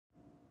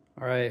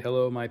All right,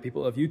 hello my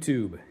people of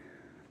YouTube.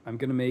 I'm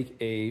gonna make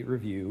a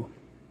review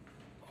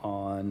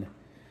on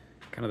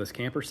kind of this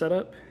camper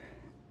setup,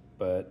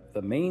 but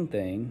the main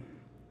thing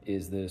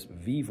is this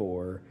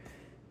VEVOR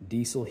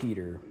diesel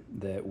heater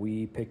that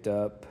we picked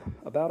up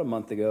about a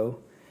month ago.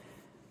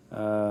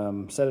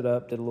 Set it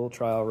up, did a little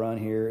trial run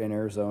here in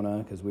Arizona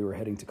because we were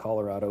heading to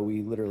Colorado.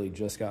 We literally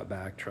just got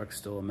back, truck's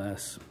still a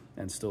mess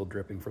and still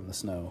dripping from the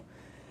snow.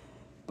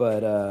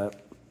 But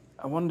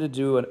I wanted to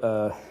do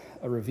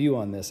a review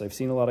on this. I've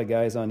seen a lot of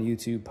guys on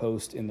YouTube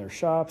post in their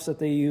shops that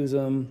they use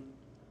them.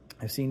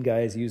 I've seen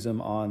guys use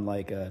them on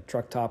like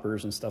truck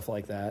toppers and stuff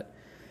like that.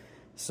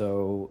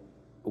 So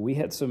we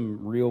had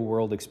some real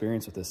world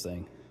experience with this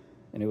thing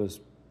and it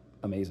was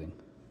amazing.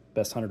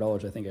 Best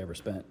 $100 I think I ever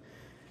spent.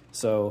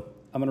 So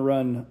I'm gonna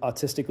run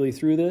autistically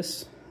through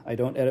this. I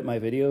don't edit my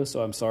videos,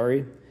 so I'm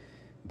sorry,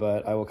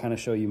 but I will kind of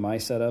show you my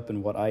setup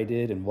and what I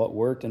did and what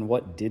worked and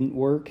what didn't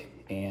work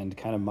and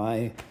kind of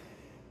my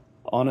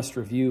honest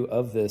review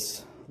of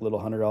this little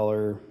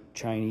 $100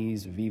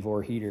 Chinese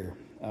VEVOR heater.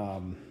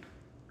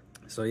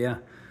 So yeah,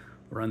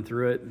 run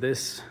through it.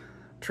 This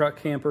truck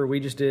camper,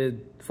 we just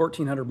did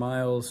 1,400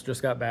 miles,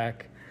 just got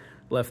back,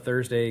 left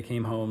Thursday,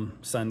 came home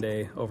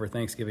Sunday over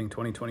Thanksgiving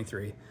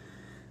 2023.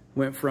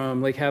 Went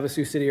from Lake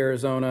Havasu City,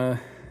 Arizona,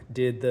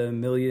 did the $1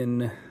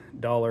 million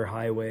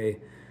highway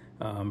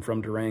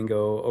from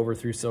Durango over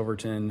through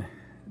Silverton,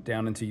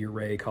 down into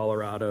Ouray,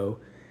 Colorado,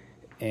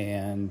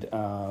 and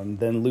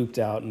then looped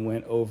out and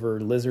went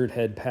over Lizard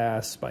Head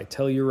Pass by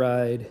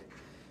Telluride,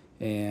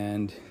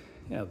 and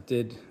yeah,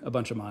 did a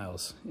bunch of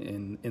miles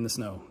in the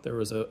snow. There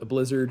was a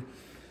blizzard.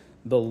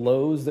 The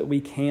lows that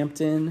we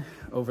camped in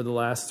over the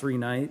last 3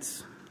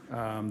 nights,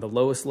 the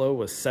lowest low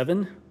was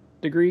 7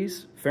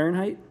 degrees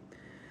Fahrenheit.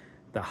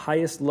 The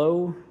highest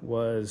low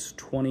was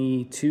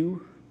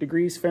 22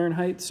 degrees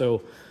Fahrenheit,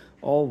 so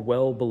all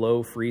well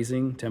below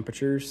freezing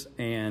temperatures.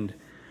 And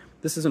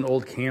this is an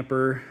old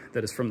camper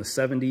that is from the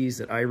 70s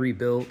that I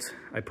rebuilt.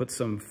 I put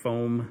some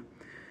foam,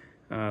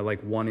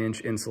 like 1-inch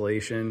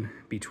insulation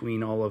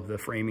between all of the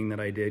framing that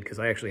I did because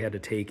I actually had to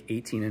take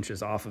 18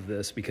 inches off of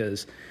this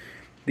because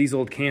these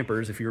old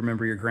campers, if you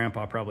remember your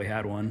grandpa probably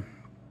had one,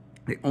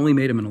 they only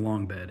made them in a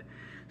long bed.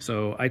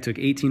 So I took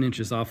 18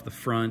 inches off the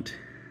front,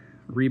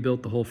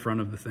 rebuilt the whole front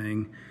of the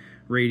thing,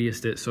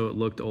 radiused it so it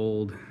looked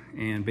old,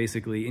 and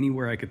basically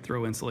anywhere I could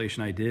throw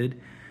insulation I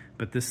did,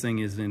 but this thing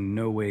is in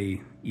no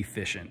way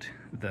efficient.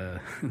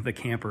 The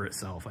camper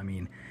itself, I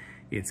mean,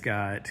 it's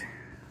got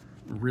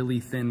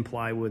really thin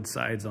plywood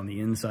sides on the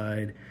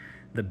inside.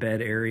 The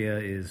bed area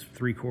is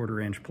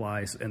 3/4 inch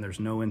ply and there's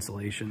no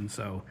insulation.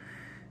 So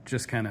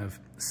just kind of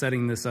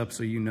setting this up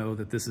so you know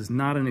that this is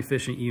not an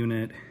efficient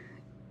unit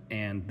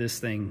and this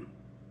thing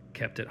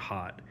kept it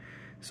hot.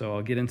 So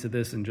I'll get into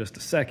this in just a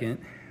second,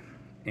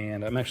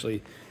 and I'm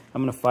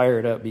gonna fire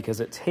it up because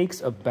it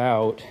takes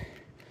about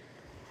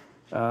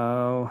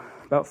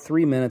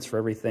 3 minutes for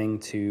everything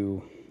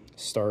to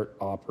start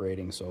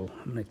operating. So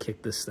I'm gonna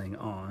kick this thing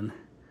on.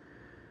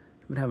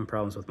 I've been having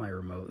problems with my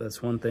remote.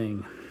 That's one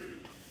thing.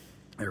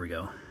 There we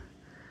go.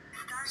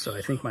 So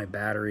I think my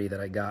battery that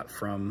I got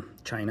from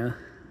China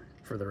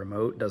for the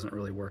remote doesn't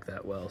really work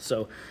that well.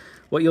 So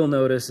what you'll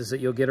notice is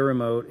that you'll get a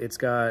remote. It's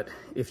got,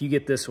 if you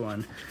get this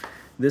one,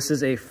 this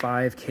is a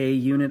 5K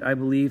unit, I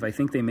believe. I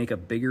think they make a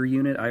bigger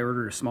unit. I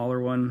ordered a smaller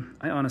one.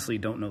 I honestly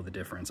don't know the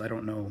difference. I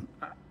don't know.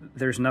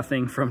 There's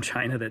nothing from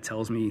China that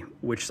tells me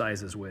which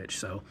size is which.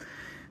 So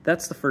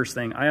that's the first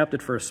thing. I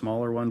opted for a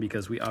smaller one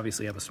because we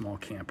obviously have a small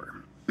camper.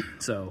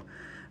 So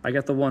I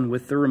got the one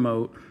with the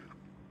remote.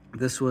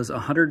 This was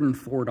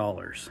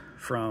 $104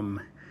 from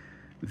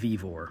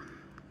VEVOR.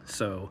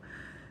 So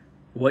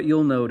what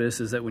you'll notice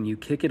is that when you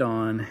kick it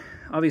on,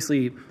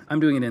 obviously I'm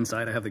doing it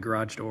inside. I have the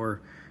garage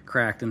door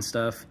cracked and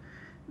stuff.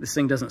 This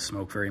thing doesn't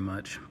smoke very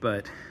much,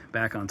 but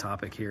back on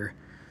topic here,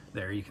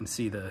 there you can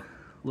see the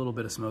little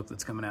bit of smoke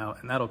that's coming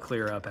out, and that'll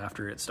clear up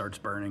after it starts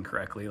burning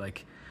correctly.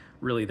 Like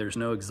really, there's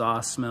no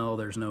exhaust smell.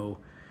 There's no,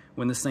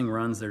 when this thing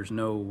runs, there's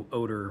no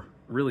odor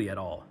really at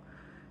all.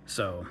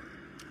 So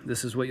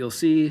this is what you'll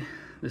see.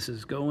 This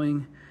is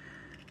going,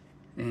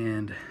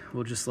 and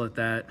we'll just let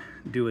that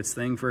do its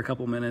thing for a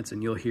couple minutes,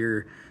 and you'll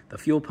hear the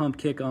fuel pump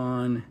kick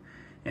on,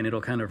 and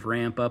it'll kind of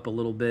ramp up a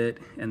little bit,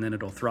 and then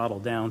it'll throttle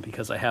down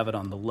because I have it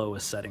on the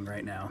lowest setting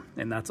right now,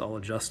 and that's all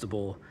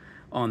adjustable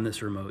on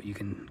this remote. You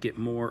can get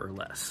more or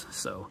less.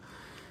 So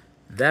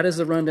that is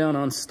the rundown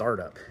on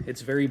startup.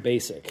 It's very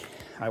basic.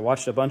 I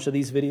watched a bunch of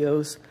these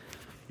videos.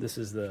 This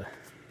is the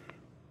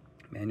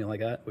manual I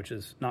got, which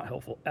is not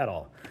helpful at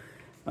all.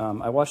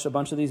 I watched a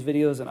bunch of these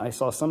videos and I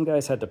saw some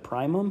guys had to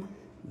prime them.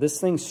 This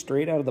thing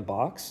straight out of the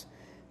box,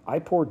 I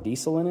poured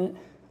diesel in it.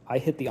 I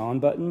hit the on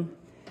button.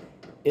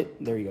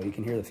 There you go, you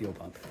can hear the fuel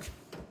pump.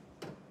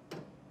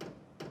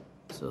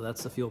 So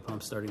that's the fuel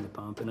pump starting to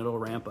pump and it'll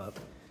ramp up.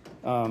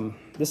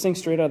 This thing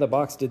straight out of the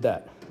box did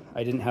that.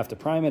 I didn't have to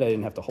prime it, I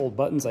didn't have to hold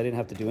buttons, I didn't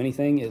have to do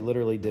anything. It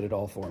literally did it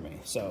all for me.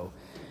 So,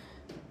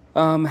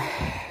 kind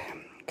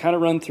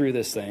of run through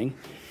this thing.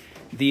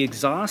 The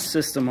exhaust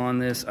system on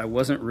this, I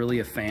wasn't really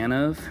a fan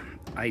of.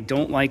 I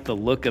don't like the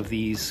look of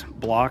these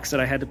blocks that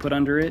I had to put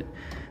under it,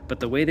 but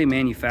the way they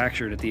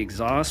manufactured it, the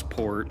exhaust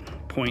port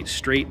points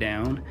straight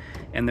down,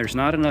 and there's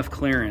not enough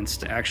clearance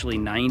to actually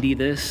 90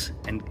 this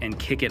and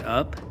kick it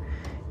up.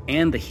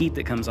 And the heat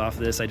that comes off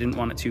of this, I didn't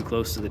want it too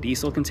close to the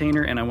diesel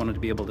container, and I wanted to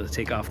be able to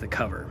take off the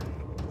cover.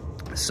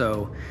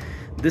 So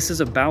this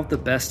is about the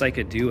best I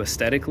could do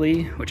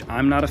aesthetically, which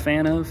I'm not a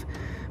fan of.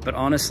 But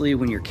honestly,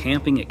 when you're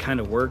camping, it kind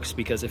of works,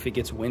 because if it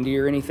gets windy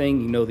or anything,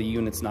 you know the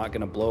unit's not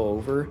gonna blow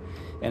over,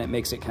 and it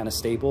makes it kind of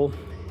stable.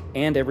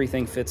 And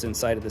everything fits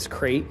inside of this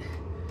crate,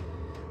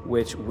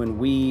 which when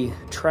we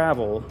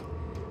travel,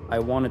 I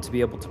wanted to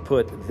be able to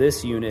put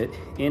this unit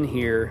in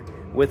here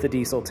with the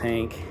diesel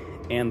tank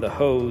and the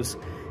hose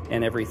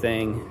and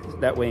everything.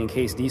 That way, in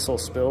case diesel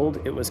spilled,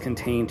 it was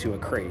contained to a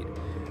crate.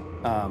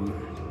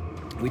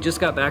 We just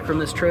got back from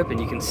this trip, and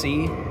you can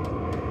see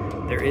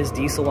there is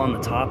diesel on the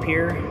top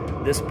here.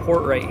 This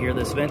port right here,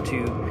 this vent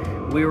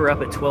tube, we were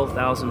up at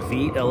 12,000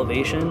 feet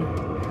elevation.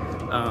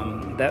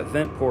 That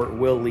vent port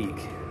will leak.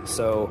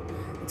 So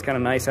it's kind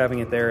of nice having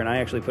it there, and I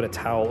actually put a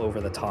towel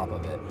over the top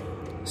of it.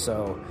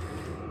 So,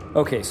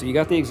 okay, so you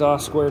got the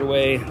exhaust squared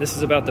away. This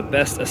is about the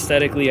best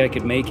aesthetically I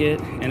could make it,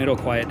 and it'll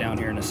quiet down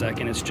here in a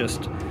second. It's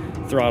just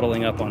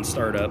throttling up on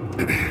startup.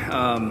 Get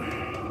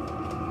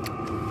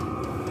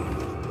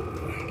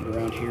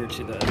around here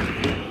to the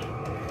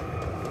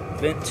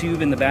vent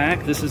tube in the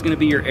back. This is going to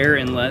be your air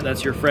inlet.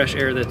 That's your fresh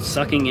air that's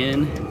sucking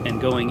in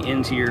and going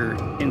into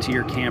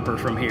your camper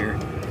from here.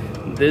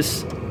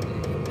 This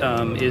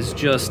is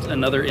just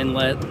another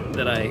inlet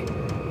that I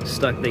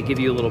stuck. They give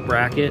you a little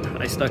bracket.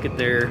 I stuck it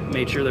there,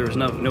 made sure there was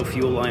no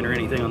fuel line or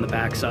anything on the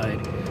back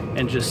side,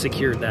 and just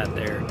secured that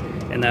there.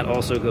 And that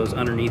also goes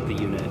underneath the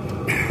unit.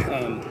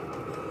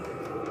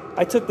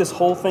 I took this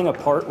whole thing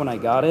apart when I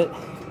got it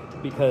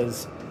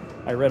because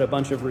I read a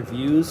bunch of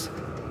reviews,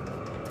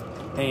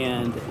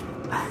 and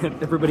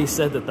everybody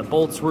said that the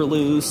bolts were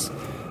loose,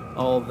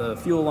 all the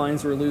fuel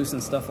lines were loose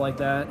and stuff like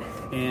that.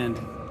 And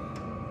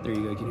there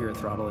you go, you can hear it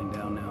throttling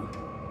down now.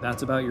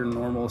 That's about your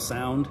normal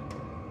sound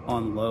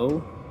on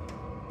low.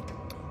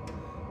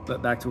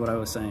 But back to what I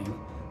was saying.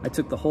 I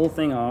took the whole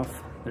thing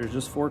off. There's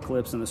just 4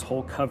 clips, and this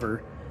whole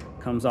cover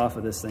comes off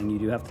of this thing. You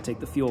do have to take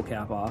the fuel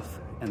cap off,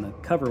 and the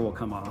cover will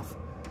come off.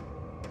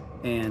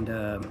 And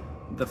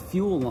the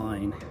fuel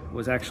line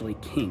was actually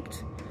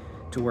kinked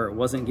to where it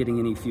wasn't getting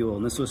any fuel,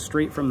 and this was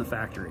straight from the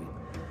factory.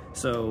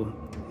 So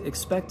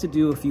expect to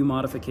do a few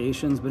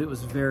modifications, but it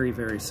was very,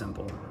 very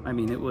simple. I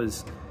mean,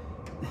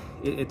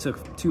 it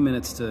took 2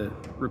 minutes to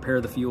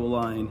repair the fuel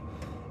line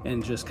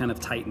and just kind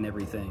of tighten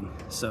everything.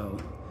 So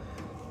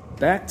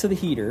back to the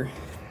heater.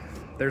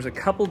 There's a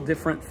couple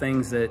different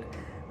things that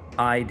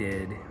I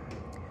did,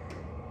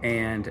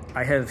 and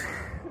I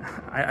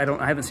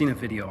haven't seen a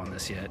video on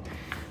this yet.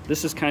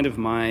 This is kind of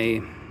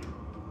my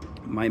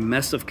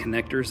mess of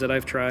connectors that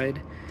I've tried.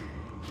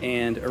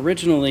 And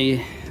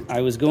originally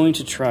I was going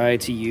to try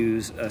to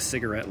use a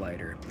cigarette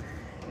lighter,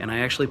 and I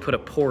actually put a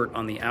port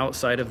on the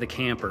outside of the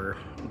camper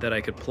that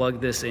I could plug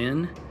this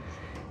in.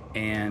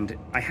 And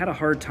I had a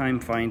hard time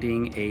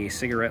finding a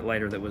cigarette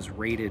lighter that was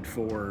rated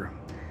for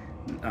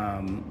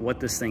what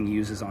this thing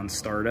uses on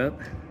startup.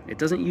 It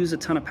doesn't use a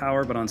ton of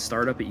power, but on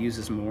startup it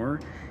uses more.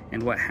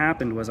 And what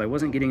happened was I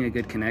wasn't getting a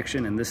good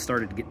connection, and this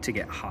started to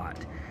get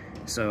hot.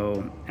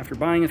 So after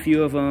buying a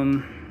few of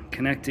them,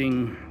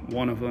 connecting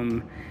one of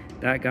them,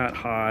 that got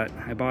hot.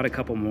 I bought a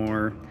couple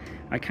more.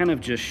 I kind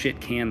of just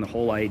shit canned the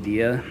whole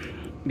idea,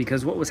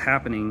 because what was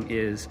happening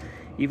is,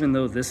 even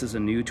though this is a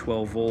new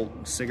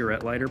 12-volt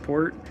cigarette lighter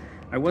port,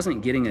 I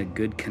wasn't getting a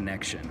good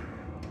connection.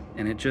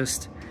 And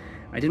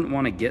I didn't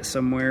want to get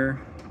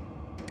somewhere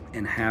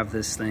and have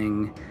this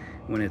thing,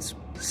 when it's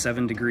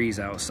 7 degrees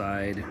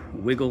outside,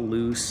 wiggle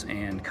loose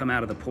and come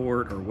out of the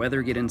port, or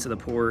weather get into the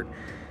port.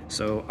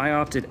 So I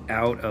opted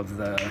out of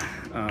the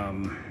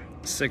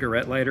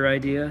cigarette lighter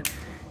idea.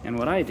 And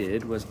what I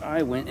did was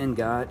I went and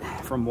got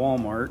from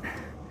Walmart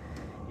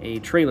a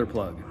trailer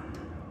plug.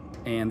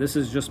 And this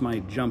is just my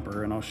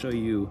jumper, and I'll show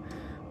you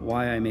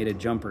why I made a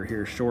jumper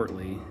here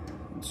shortly.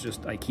 It's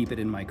just, I keep it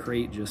in my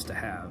crate just to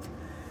have.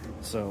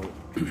 So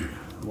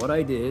what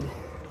I did,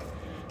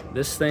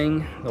 this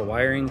thing, the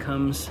wiring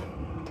comes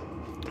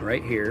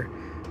right here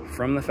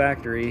from the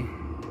factory.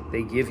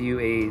 They give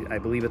you I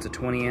believe it's a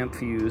 20 amp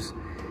fuse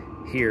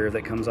here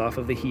that comes off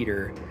of the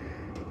heater.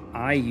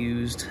 I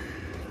used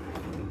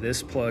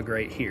this plug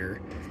right here,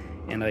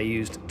 and I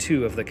used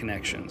 2 of the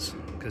connections,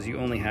 because you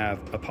only have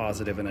a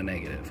positive and a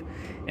negative.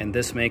 And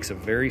this makes a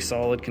very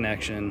solid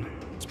connection.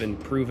 It's been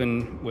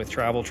proven with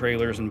travel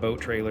trailers and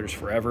boat trailers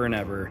forever and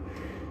ever.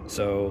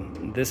 So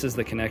this is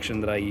the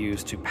connection that I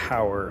use to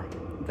power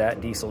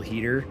that diesel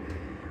heater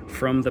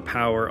from the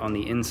power on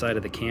the inside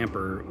of the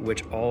camper,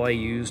 which all I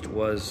used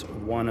was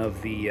one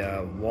of the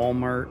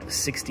Walmart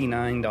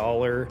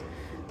 $69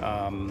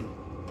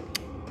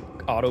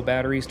 auto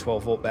batteries,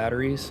 12-volt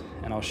batteries,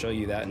 and I'll show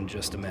you that in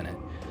just a minute.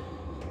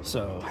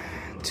 So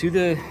to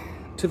the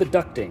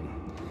ducting,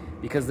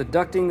 because the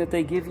ducting that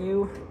they give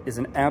you is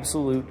an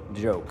absolute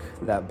joke.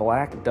 That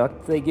black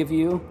duct they give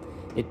you,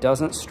 it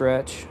doesn't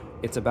stretch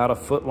It's about 1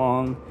 foot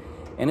long,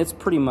 and it's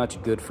pretty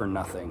much good for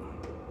nothing.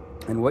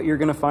 And what you're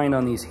gonna find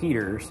on these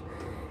heaters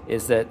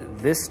is that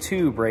this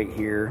tube right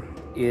here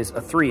is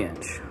a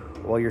 3-inch,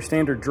 while your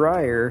standard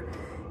dryer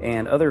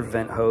and other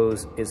vent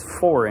hose is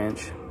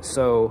 4-inch.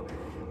 So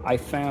I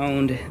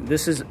found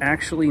this is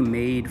actually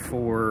made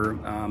for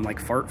like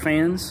fart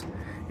fans,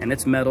 and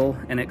it's metal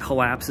and it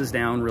collapses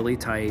down really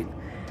tight.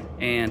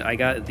 And I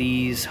got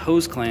these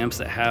hose clamps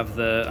that have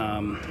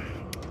the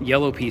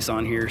yellow piece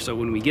on here, so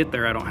when we get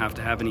there I don't have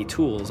to have any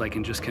tools, I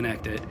can just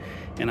connect it.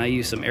 And I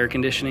use some air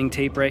conditioning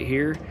tape right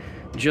here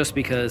just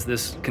because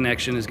this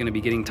connection is going to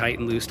be getting tight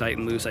and loose, tight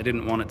and loose. I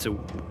didn't want it to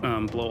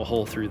blow a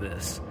hole through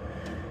this.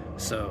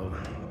 So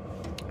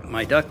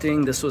my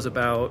ducting, this was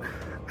about,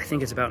 I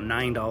think it's about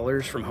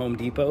 $9 from Home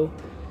Depot.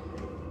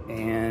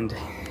 And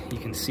you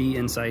can see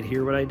inside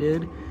here what I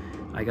did.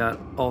 I got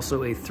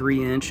also a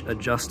 3-inch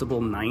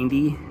adjustable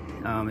 90.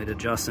 It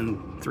adjusts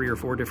in 3 or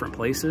 4 different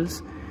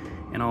places.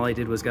 And all I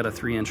did was got a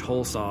 3-inch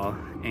hole saw,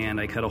 and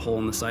I cut a hole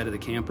in the side of the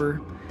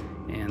camper.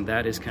 And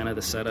that is kind of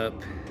the setup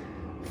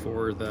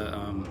for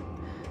the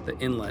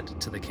inlet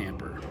to the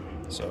camper.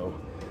 So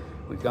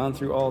we've gone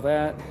through all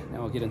that.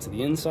 Now I'll get into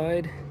the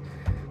inside.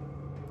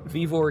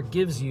 VEVOR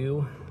gives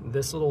you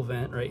this little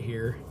vent right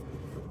here,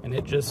 and it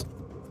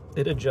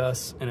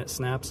adjusts and it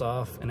snaps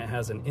off, and it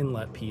has an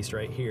inlet piece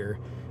right here.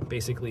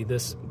 Basically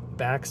this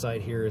back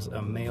side here is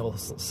a male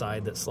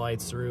side that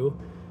slides through.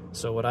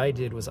 So what I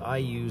did was I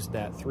used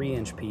that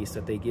 3-inch piece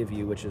that they give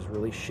you, which is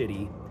really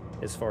shitty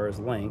as far as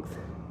length,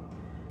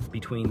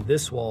 between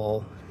this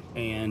wall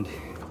and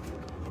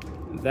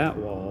that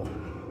wall.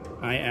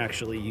 I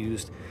actually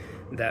used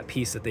that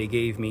piece that they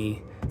gave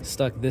me,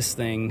 stuck this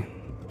thing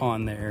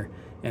on there,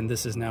 and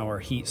this is now our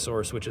heat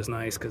source, which is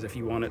nice because if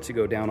you want it to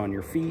go down on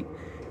your feet,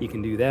 you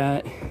can do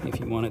that. If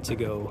you want it to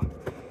go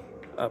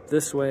up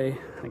this way,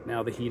 like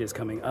now the heat is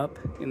coming up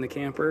in the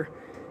camper,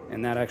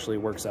 and that actually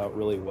works out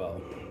really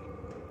well.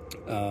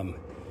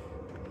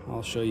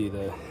 I'll show you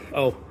the,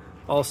 oh,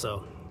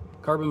 also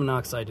carbon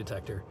monoxide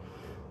detector.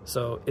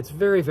 So it's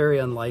very, very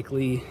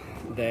unlikely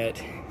that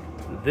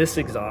this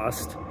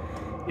exhaust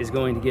is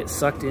going to get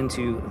sucked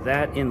into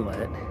that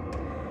inlet.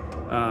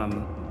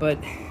 But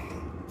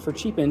for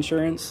cheap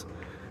insurance,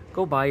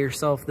 go buy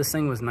yourself, this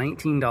thing was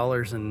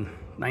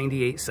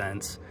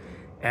 $19.98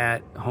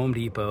 at Home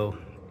Depot,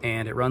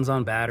 and it runs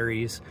on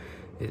batteries.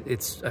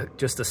 It's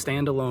just a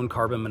standalone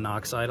carbon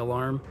monoxide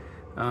alarm.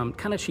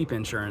 Kind of cheap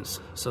insurance,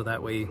 so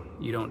that way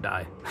you don't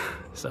die.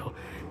 So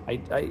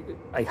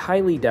I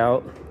highly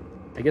doubt,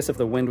 I guess if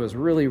the wind was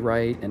really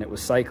right and it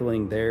was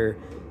cycling there,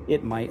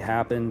 it might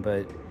happen,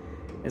 but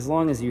as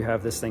long as you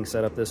have this thing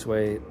set up this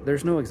way,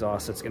 there's no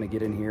exhaust that's going to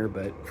get in here.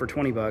 But for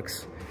 20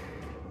 bucks,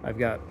 I've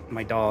got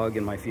my dog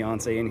and my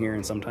fiance in here,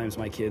 and sometimes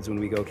my kids when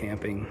we go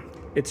camping.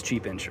 It's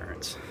cheap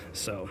insurance.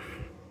 So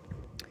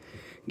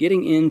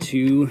getting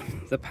into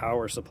the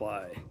power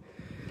supply.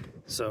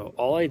 So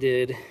all I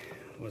did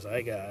was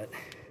I got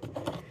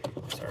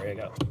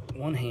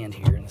one hand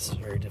here, and this is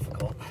very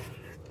difficult.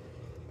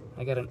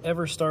 I got an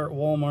Everstart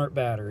Walmart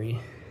battery,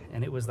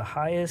 and it was the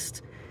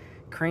highest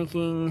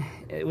cranking,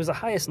 it was the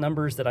highest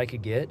numbers that I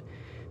could get.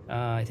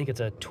 I think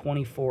it's a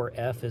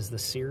 24F is the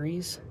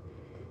series,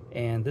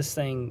 and this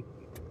thing,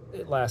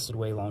 it lasted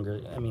way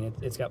longer. I mean,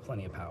 it's got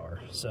plenty of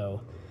power.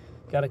 So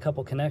got a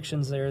couple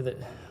connections there that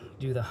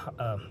do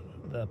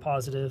the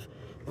positive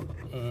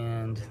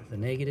and the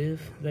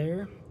negative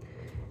there,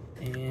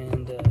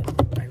 and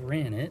I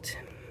ran it.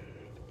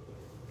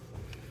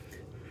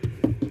 I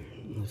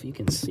don't know if you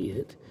can see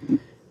it.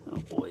 Oh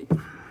boy, I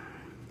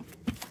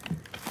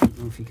don't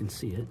know if you can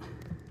see it,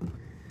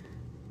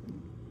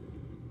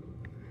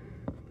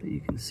 but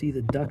you can see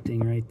the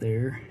ducting right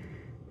there,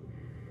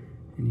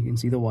 and you can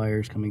see the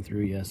wires coming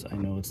through. Yes, I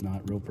know it's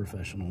not real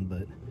professional,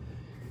 but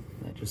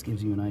that just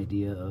gives you an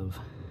idea of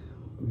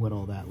what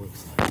all that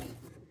looks like.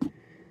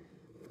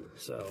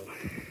 So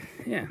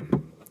yeah,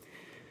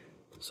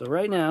 so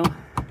right now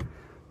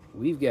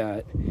we've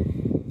got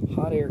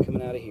hot air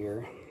coming out of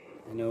here.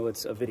 I know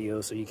it's a video,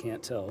 so you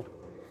can't tell,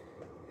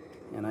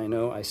 and I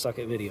know I suck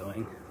at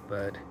videoing,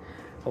 but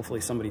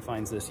hopefully somebody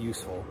finds this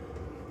useful,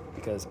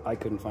 because I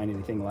couldn't find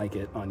anything like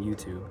it on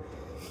YouTube.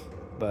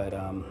 But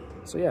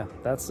so yeah,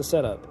 that's the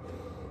setup.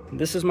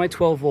 This is my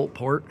 12-volt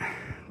port.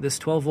 This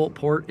 12-volt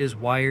port is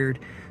wired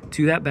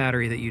to that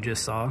battery that you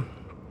just saw.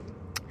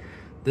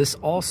 This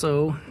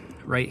also,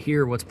 right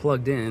here, what's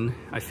plugged in,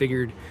 I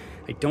figured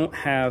I don't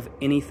have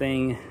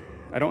anything,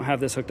 I don't have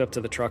this hooked up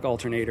to the truck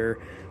alternator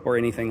or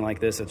anything like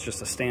this. It's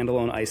just a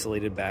standalone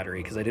isolated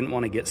battery, because I didn't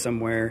want to get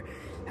somewhere,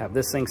 have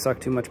this thing suck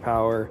too much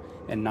power,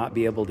 and not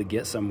be able to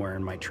get somewhere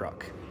in my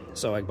truck.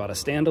 So I bought a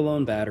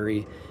standalone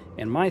battery,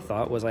 and my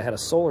thought was I had a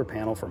solar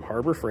panel from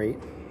Harbor Freight.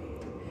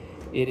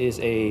 It is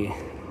a,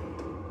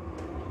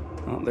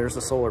 oh, there's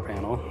the solar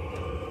panel.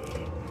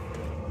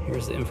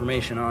 Here's the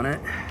information on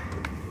it.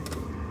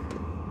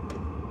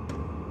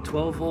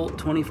 12-volt,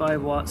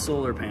 25-watt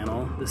solar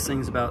panel. This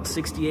thing's about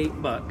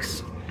 68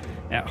 bucks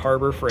at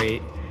Harbor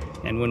Freight.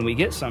 And when we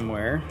get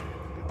somewhere,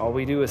 all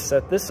we do is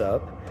set this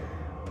up.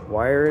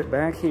 wire it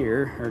back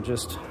here, or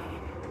just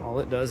all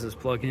it does is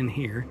plug in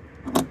here.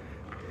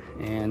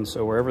 And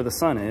so wherever the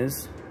sun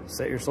is,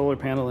 set your solar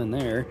panel in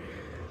there.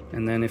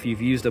 And then if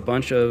you've used a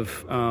bunch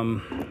of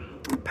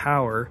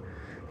power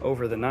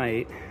over the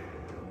night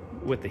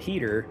with the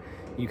heater,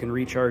 you can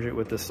recharge it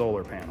with the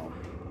solar panel.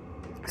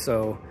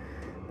 So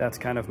that's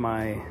kind of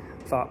my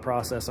thought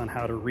process on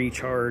how to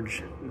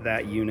recharge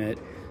that unit.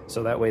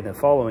 So that way the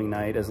following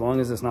night, as long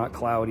as it's not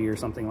cloudy or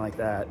something like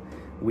that,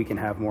 we can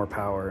have more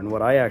power. And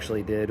what I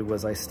actually did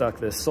was I stuck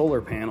this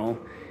solar panel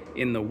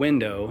in the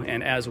window,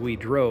 and as we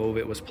drove,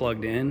 it was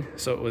plugged in,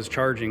 so it was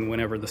charging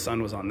whenever the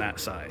sun was on that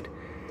side.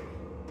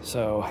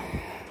 So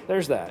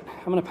there's that.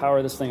 I'm gonna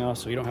power this thing off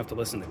so you don't have to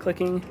listen to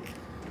clicking.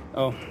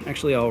 Oh,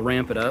 actually I'll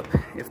ramp it up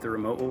if the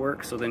remote will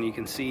work, so then you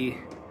can see.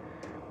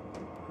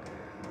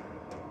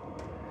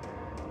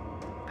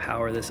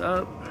 Power this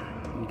up,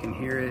 you can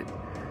hear it,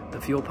 the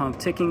fuel pump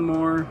ticking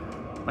more.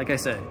 Like I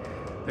said,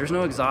 there's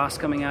no exhaust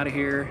coming out of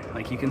here.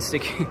 Like you can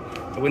stick,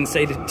 I wouldn't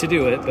say to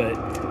do it,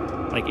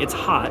 but like it's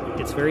hot,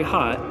 it's very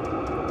hot,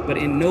 but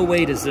in no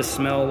way does this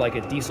smell like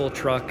a diesel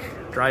truck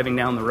driving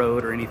down the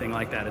road or anything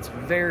like that. It's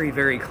very,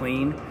 very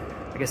clean.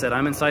 Like I said,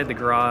 I'm inside the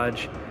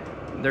garage.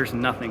 There's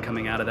nothing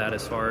coming out of that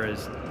as far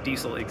as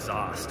diesel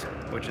exhaust,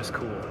 which is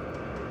cool.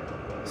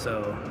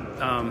 So,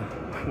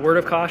 word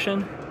of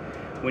caution,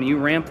 when you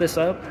ramp this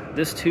up,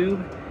 this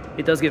tube,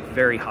 it does get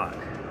very hot.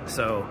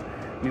 So,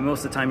 I mean,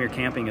 most of the time you're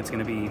camping, it's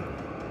gonna be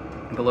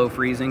below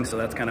freezing, so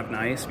that's kind of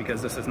nice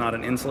because this is not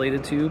an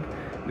insulated tube.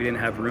 We didn't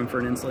have room for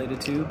an insulated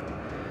tube.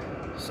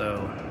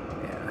 So,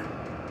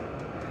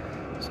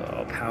 yeah. So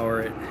I'll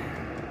power it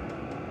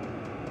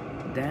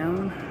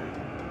down.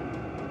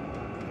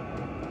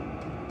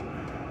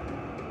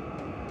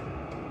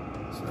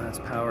 So that's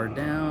powered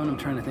down. I'm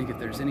trying to think if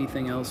there's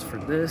anything else for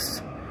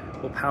this.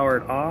 We'll power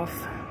it off.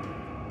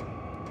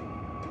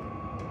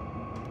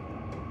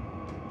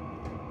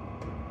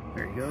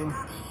 There you go.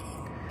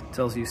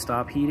 Tells you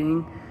stop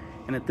heating.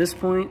 And at this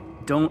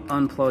point, don't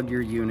unplug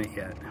your unit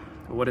yet.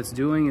 What it's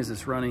doing is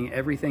it's running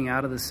everything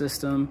out of the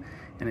system,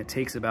 and it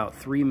takes about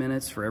 3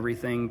 minutes for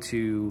everything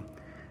to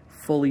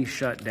fully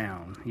shut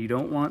down. You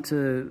don't want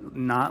to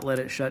not let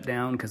it shut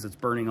down because it's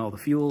burning all the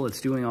fuel, it's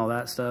doing all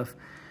that stuff.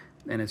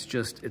 And it's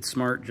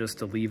smart just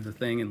to leave the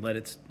thing and let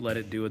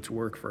it do its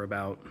work for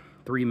about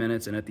 3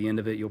 minutes. And at the end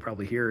of it, you'll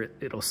probably hear it.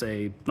 It'll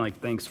say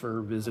like, thanks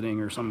for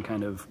visiting, or some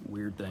kind of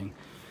weird thing.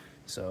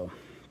 So,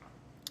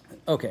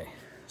 okay.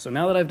 So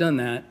now that I've done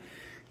that,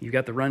 you've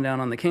got the rundown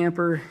on the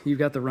camper, you've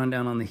got the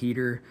rundown on the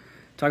heater.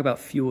 Talk about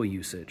fuel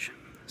usage.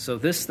 So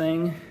this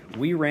thing,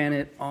 we ran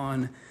it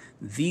on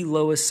the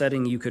lowest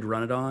setting you could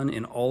run it on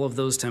in all of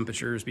those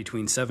temperatures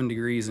between 7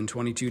 degrees and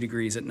 22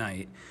 degrees at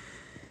night.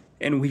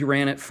 And we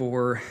ran it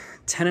for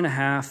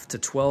 10.5 to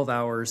 12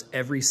 hours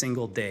every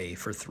single day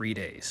for 3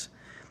 days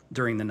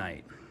during the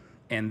night.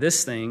 And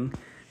this thing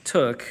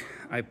took,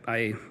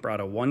 I brought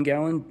a 1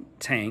 gallon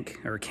tank,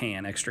 or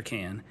can, extra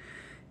can,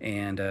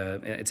 and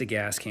it's a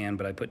gas can,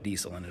 but I put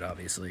diesel in it,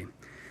 obviously.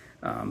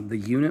 The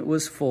unit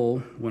was full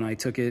when I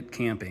took it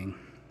camping,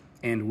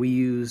 and we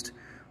used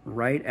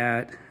right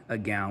at a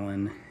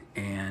gallon,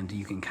 and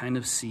you can kind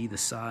of see the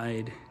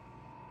side,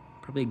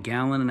 probably 1.5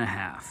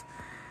 gallons.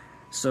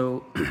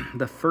 So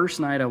the first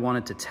night I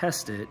wanted to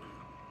test it,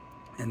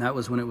 and that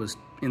was when it was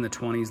in the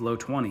 20s, low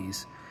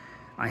 20s,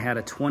 I had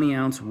a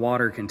 20-ounce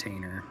water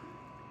container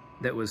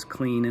that was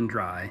clean and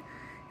dry,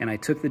 and I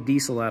took the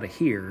diesel out of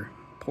here,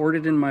 poured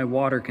it in my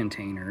water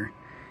container,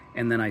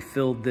 and then I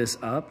filled this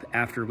up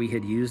after we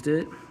had used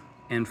it,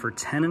 and for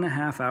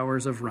 10.5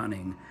 hours of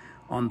running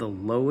on the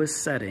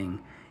lowest setting,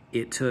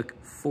 it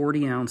took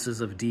 40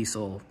 ounces of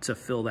diesel to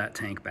fill that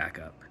tank back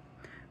up,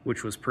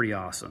 which was pretty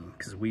awesome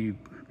because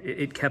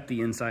it kept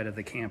the inside of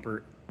the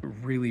camper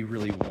really,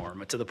 really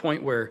warm, to the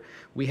point where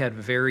we had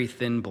very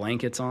thin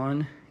blankets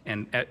on,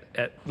 and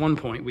at one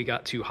point we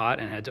got too hot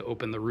and had to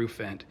open the roof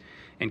vent.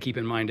 And keep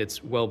in mind,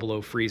 it's well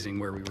below freezing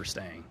where we were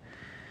staying.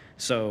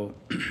 So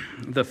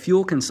the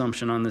fuel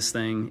consumption on this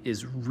thing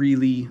is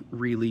really,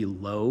 really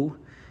low,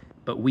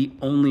 but we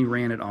only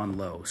ran it on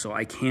low. So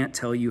I can't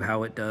tell you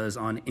how it does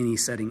on any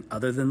setting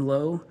other than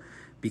low,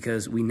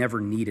 because we never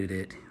needed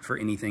it for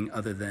anything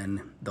other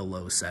than the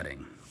low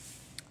setting.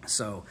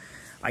 So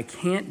I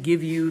can't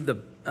give you the,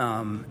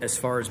 as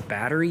far as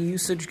battery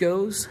usage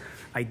goes,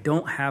 I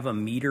don't have a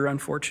meter,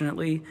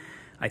 unfortunately.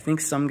 I think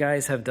some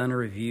guys have done a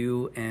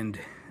review, and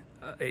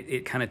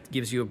it kind of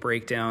gives you a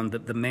breakdown.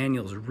 The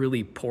manual is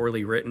really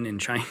poorly written in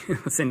Chinese.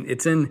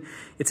 it's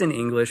in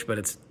English, but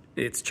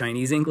it's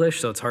Chinese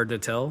English, so it's hard to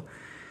tell.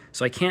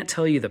 So I can't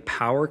tell you the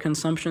power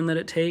consumption that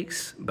it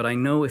takes, but I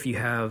know if you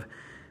have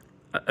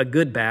a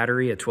good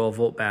battery, a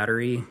 12-volt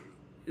battery,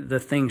 the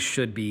thing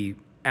should be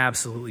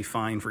absolutely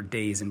fine for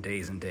days and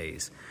days and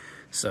days.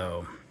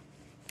 So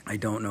I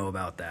don't know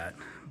about that,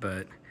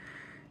 but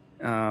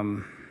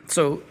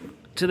so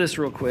to this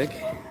real quick,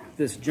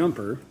 this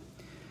jumper.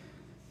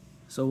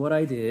 So what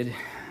I did,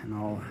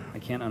 and I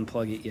can't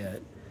unplug it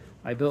yet.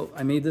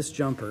 I made this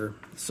jumper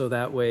so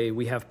that way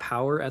we have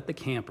power at the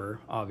camper,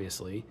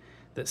 obviously,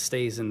 that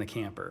stays in the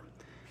camper.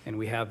 and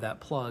we have that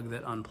plug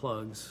that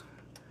unplugs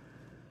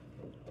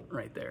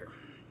right there.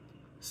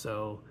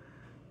 So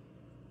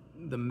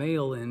the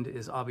male end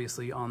is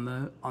obviously on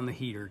the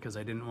heater because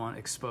I didn't want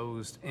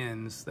exposed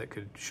ends that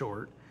could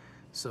short.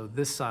 So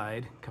this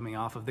side coming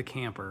off of the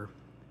camper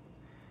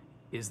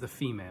is the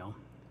female.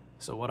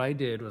 So what I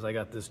did was I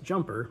got this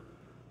jumper,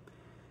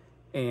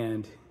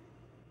 and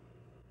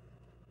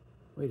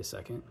wait a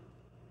second.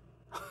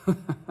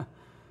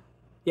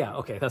 Yeah,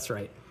 okay, that's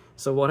right.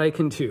 So what I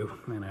can do,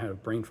 man, I had a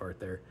brain fart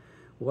there.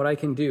 What I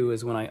can do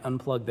is when I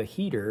unplug the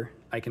heater,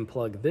 I can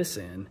plug this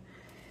in,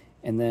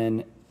 and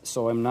then,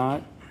 so I'm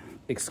not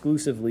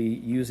exclusively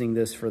using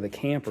this for the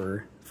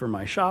camper for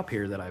my shop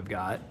here that I've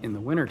got in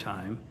the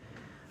wintertime.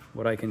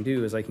 What I can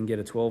do is I can get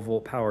a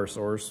 12-volt power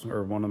source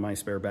or one of my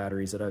spare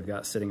batteries that I've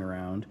got sitting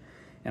around,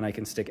 and I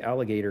can stick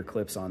alligator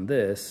clips on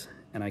this,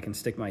 and I can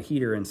stick my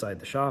heater inside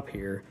the shop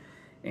here,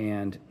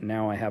 and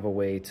now I have a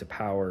way to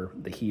power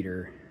the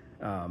heater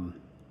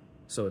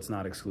so it's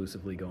not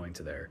exclusively going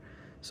to there.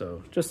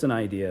 So just an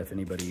idea if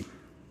anybody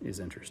is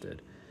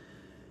interested.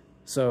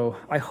 So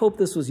I hope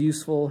this was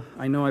useful.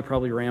 I know I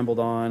probably rambled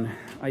on.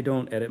 I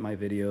don't edit my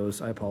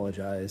videos, I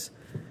apologize.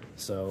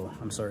 So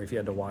I'm sorry if you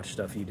had to watch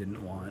stuff you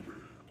didn't want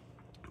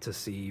to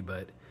see,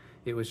 but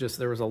it was just,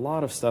 there was a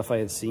lot of stuff I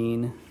had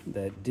seen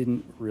that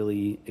didn't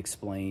really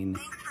explain.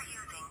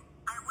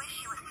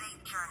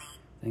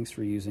 Thanks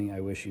for using, I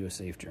wish you a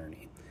safe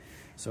journey.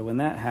 So when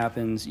that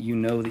happens, you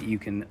know that you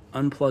can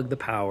unplug the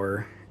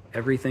power,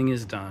 everything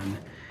is done,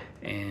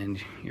 and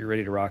you're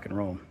ready to rock and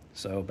roll.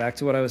 So back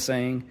to what I was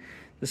saying,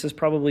 this is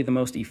probably the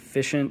most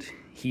efficient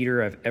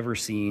heater I've ever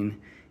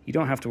seen. You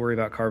don't have to worry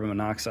about carbon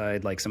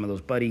monoxide like some of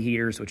those buddy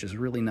heaters, which is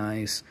really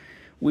nice.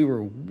 We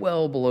were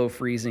well below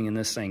freezing and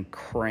this thing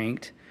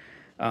cranked.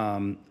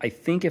 I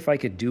think if I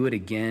could do it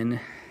again,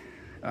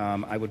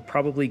 I would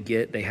probably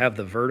get, they have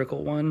the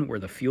vertical one where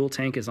the fuel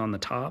tank is on the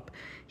top,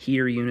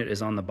 heater unit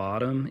is on the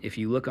bottom. If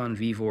you look on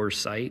Vevor's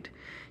site,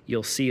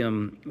 you'll see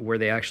them where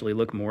they actually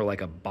look more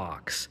like a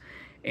box.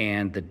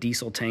 And the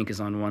diesel tank is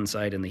on one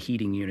side and the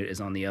heating unit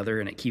is on the other,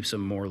 and it keeps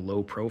them more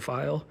low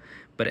profile,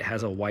 but it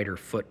has a wider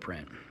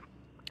footprint.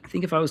 I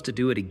think if I was to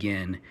do it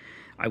again,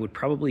 I would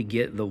probably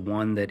get the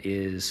one that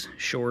is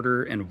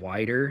shorter and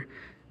wider.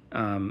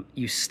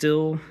 It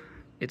still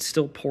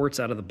ports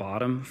out of the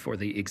bottom for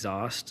the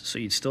exhaust, so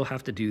you'd still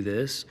have to do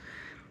this,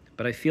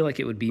 but I feel like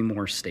it would be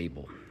more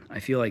stable. I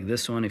feel like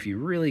this one, if you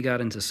really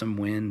got into some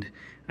wind,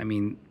 I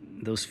mean,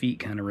 those feet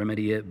kind of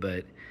remedy it,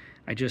 but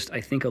I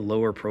think a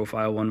lower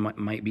profile one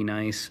might be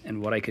nice.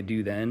 And what I could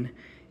do then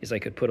is I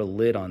could put a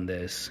lid on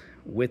this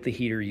with the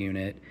heater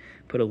unit,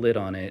 put a lid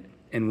on it,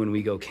 and when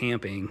we go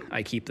camping,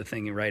 I keep the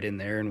thing right in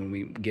there, and when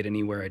we get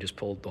anywhere, I just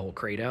pull the whole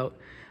crate out.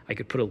 I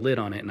could put a lid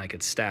on it and I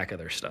could stack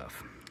other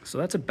stuff. So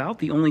that's about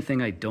the only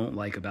thing I don't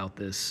like about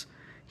this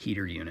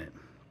heater unit.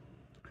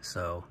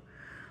 So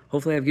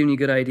hopefully I've given you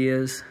good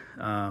ideas.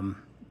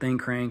 Thing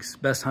cranks,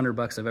 best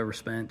 $100 I've ever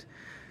spent.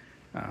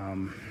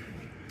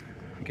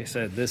 Like I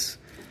said,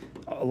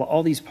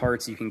 all these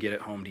parts you can get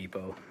at Home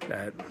Depot.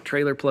 That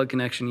trailer plug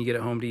connection you get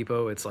at Home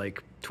Depot, it's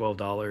like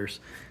 $12.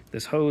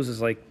 This hose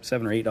is like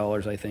 $7 or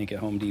 $8, I think, at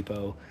Home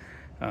Depot.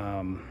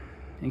 And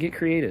get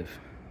creative,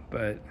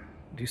 but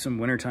do some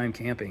wintertime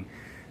camping.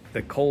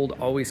 The cold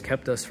always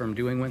kept us from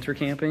doing winter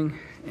camping,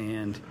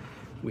 and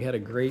we had a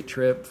great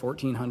trip,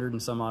 1,400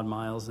 and some odd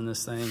miles in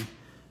this thing,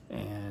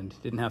 and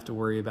didn't have to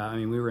worry about, I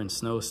mean, we were in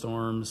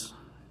snowstorms,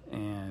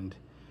 and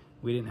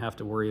we didn't have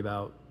to worry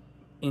about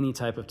any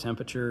type of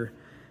temperature.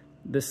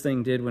 This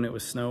thing did when it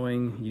was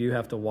snowing. You do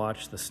have to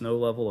watch the snow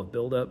level of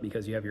buildup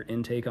because you have your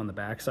intake on the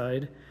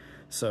backside.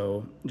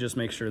 So just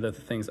make sure that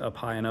the thing's up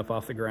high enough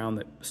off the ground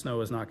that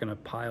snow is not gonna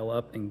pile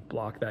up and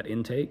block that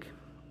intake.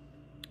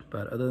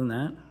 But other than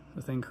that,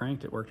 the thing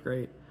cranked, it worked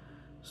great.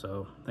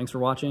 So thanks for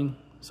watching.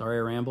 Sorry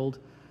I rambled.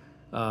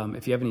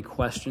 If you have any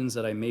questions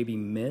that I maybe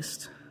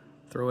missed,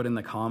 throw it in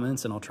the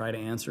comments and I'll try to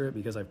answer it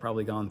because I've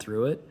probably gone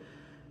through it.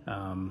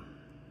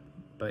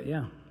 But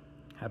yeah,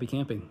 happy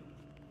camping.